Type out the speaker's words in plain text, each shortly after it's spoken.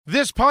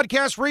This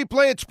podcast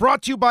replay, it's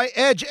brought to you by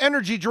Edge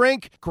Energy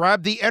Drink.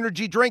 Grab the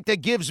energy drink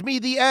that gives me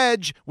the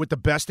edge with the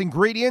best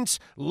ingredients,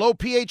 low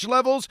pH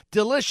levels,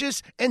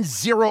 delicious, and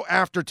zero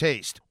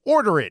aftertaste.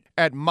 Order it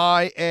at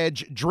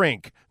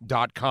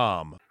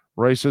myedgedrink.com.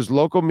 Ray says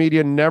local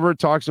media never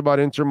talks about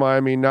Inter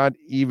Miami, not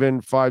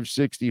even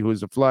 560, who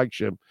is the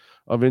flagship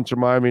of Inter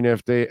Miami. And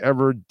if they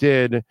ever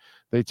did,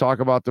 they talk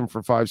about them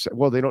for 5 seconds.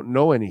 Well, they don't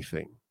know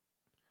anything.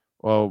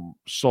 Well,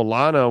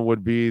 Solana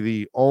would be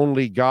the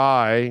only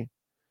guy.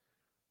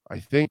 I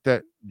think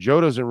that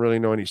Joe doesn't really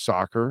know any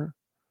soccer.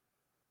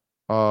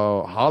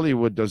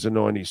 Hollywood doesn't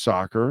know any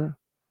soccer.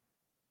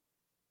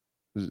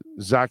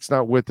 Zach's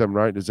not with them,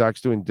 right?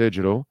 Zach's doing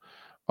digital.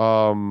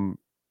 Yeah,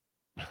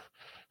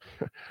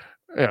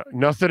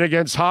 nothing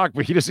against Hawk,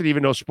 but he doesn't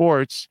even know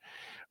sports.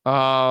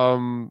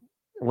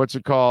 What's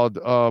it called?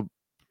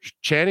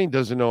 Channing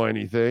doesn't know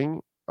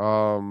anything.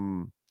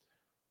 Dono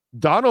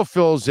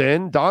fills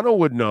in. Dono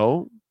would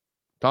know.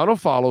 Dono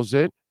follows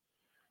it.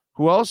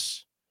 Who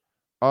else?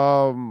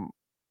 The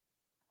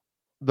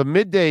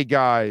midday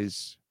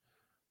guys.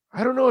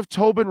 I don't know if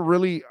Tobin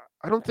really.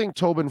 I don't think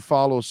Tobin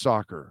follows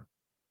soccer.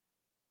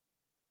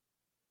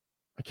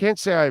 I can't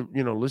say I,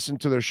 listen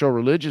to their show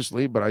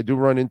religiously, but I do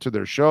run into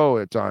their show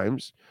at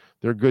times.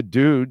 They're good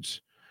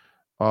dudes.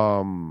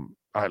 Leroy,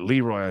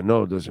 I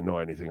know, doesn't know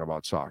anything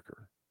about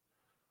soccer.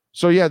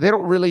 So yeah, they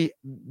don't really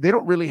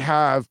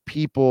have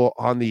people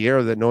on the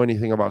air that know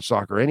anything about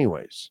soccer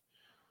anyways.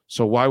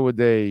 So why would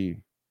they,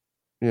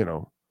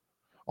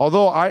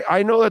 although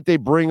I know that they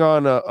bring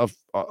on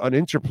an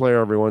Inter player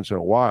every once in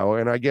a while,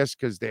 and I guess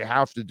because they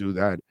have to do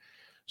that.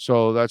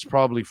 So that's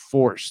probably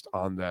forced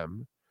on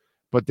them.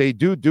 But they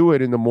do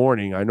it in the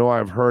morning. I know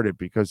I've heard it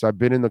because I've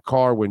been in the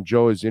car when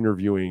Joe is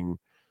interviewing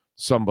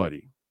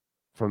somebody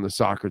from the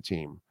soccer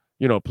team,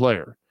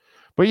 player.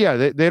 But yeah,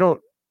 they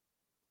don't.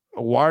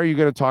 Why are you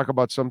going to talk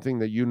about something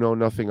that you know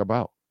nothing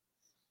about?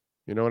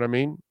 You know what I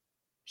mean?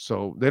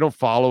 So they don't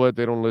follow it.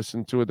 They don't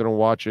listen to it. They don't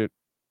watch it.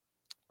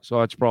 So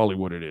that's probably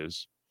what it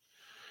is.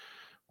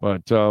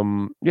 But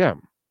yeah,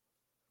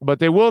 but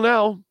they will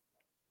now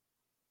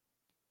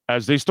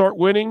as they start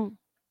winning.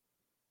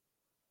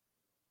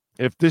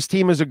 If this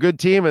team is a good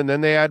team and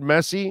then they add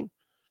Messi,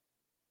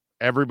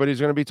 everybody's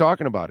going to be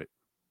talking about it.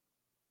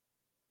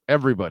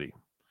 Everybody.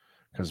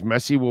 Because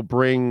Messi will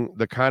bring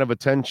the kind of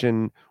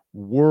attention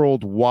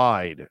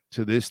worldwide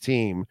to this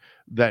team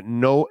that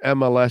no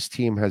MLS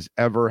team has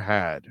ever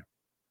had.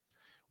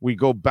 We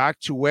go back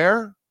to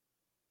where?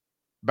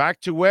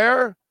 Back to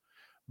where?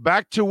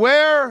 Back to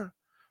where?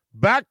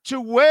 Back to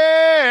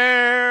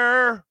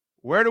where?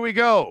 Where do we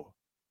go?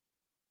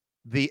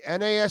 The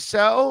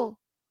NASL,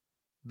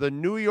 the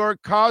New York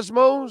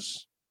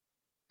Cosmos,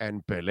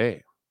 and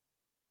Pelé.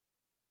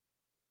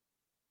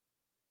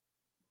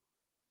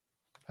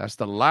 That's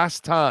the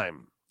last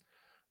time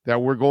that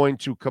we're going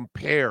to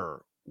compare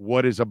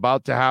what is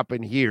about to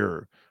happen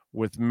here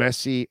with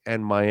Messi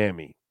and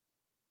Miami.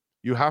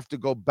 You have to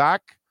go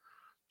back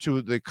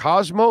to the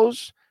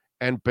Cosmos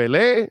and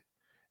Pelé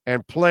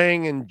and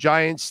playing in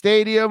Giant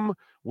Stadium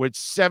with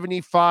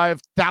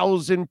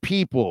 75,000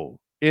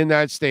 people in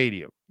that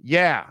stadium.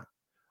 Yeah,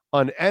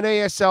 an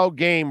NASL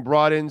game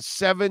brought in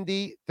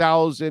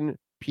 70,000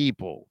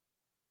 people.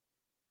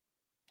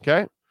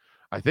 Okay?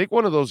 I think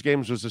one of those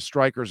games was the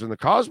Strikers and the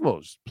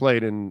Cosmos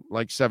played in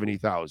like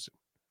 70,000.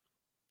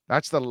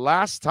 That's the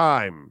last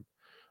time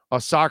a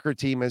soccer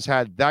team has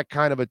had that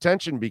kind of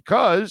attention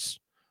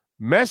because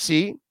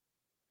Messi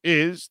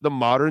is the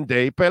modern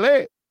day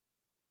Pelé.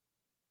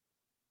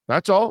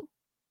 That's all.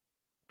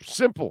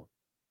 Simple.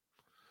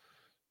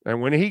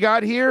 And when he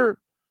got here,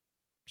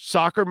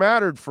 soccer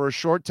mattered for a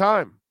short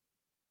time.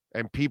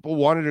 And people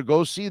wanted to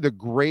go see the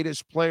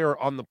greatest player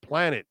on the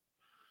planet.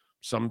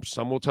 Some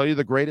will tell you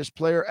the greatest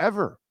player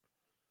ever.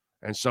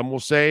 And some will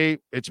say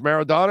it's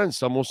Maradona, and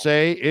some will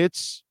say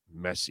it's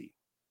Messi.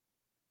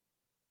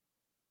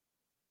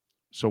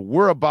 So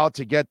we're about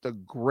to get the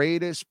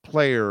greatest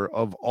player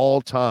of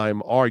all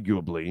time,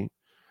 arguably,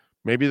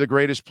 maybe the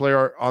greatest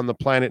player on the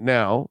planet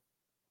now.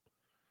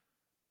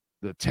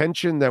 The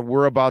tension that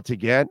we're about to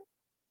get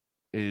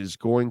is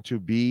going to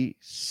be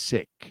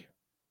sick.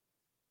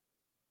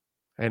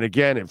 And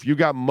again, if you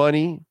got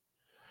money,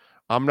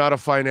 I'm not a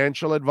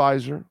financial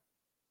advisor,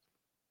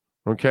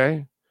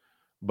 okay?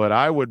 But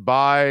I would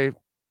buy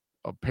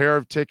a pair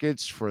of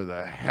tickets for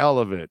the hell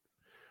of it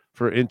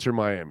for Inter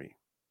Miami.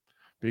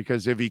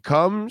 Because if he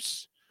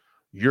comes,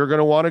 you're going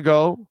to want to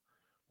go.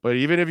 But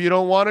even if you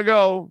don't want to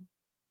go,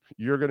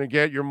 you're going to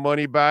get your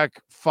money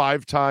back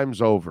 5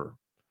 times over.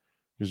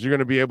 Because you're going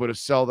to be able to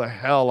sell the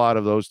hell out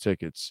of those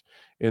tickets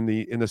in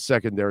the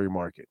secondary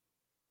market.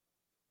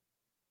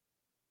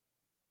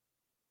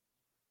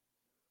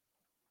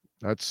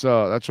 That's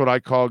what I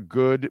call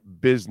good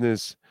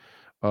business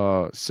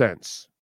sense.